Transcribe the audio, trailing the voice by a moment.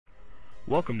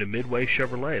Welcome to Midway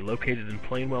Chevrolet, located in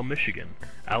Plainwell, Michigan,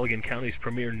 Allegan County's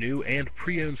premier new and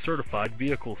pre-owned certified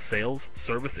vehicle sales,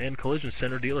 service, and collision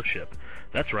center dealership.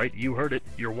 That's right, you heard it,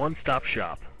 your one-stop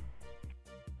shop.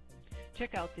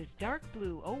 Check out this dark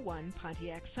blue '01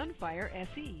 Pontiac Sunfire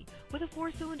SE with a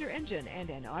 4-cylinder engine and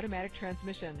an automatic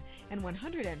transmission and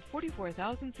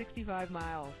 144,065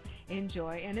 miles.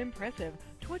 Enjoy an impressive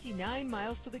 29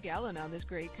 miles to the gallon on this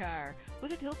great car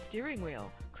with a tilt steering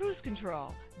wheel, cruise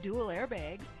control, dual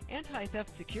airbags,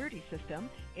 anti-theft security system,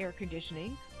 air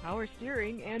conditioning, power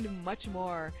steering, and much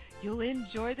more. You'll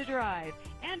enjoy the drive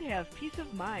and have peace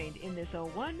of mind in this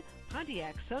 '01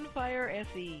 Pontiac Sunfire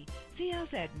SE. See us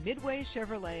at Midway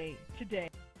Chevrolet today.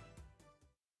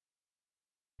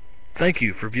 Thank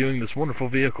you for viewing this wonderful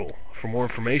vehicle. For more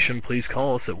information, please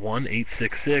call us at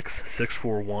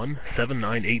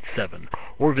 1-866-641-7987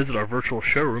 or visit our virtual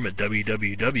showroom at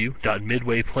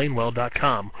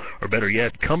www.midwayplainwell.com, or better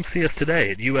yet, come see us today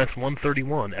at US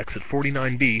 131 exit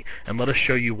 49B and let us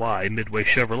show you why Midway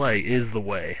Chevrolet is the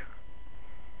way.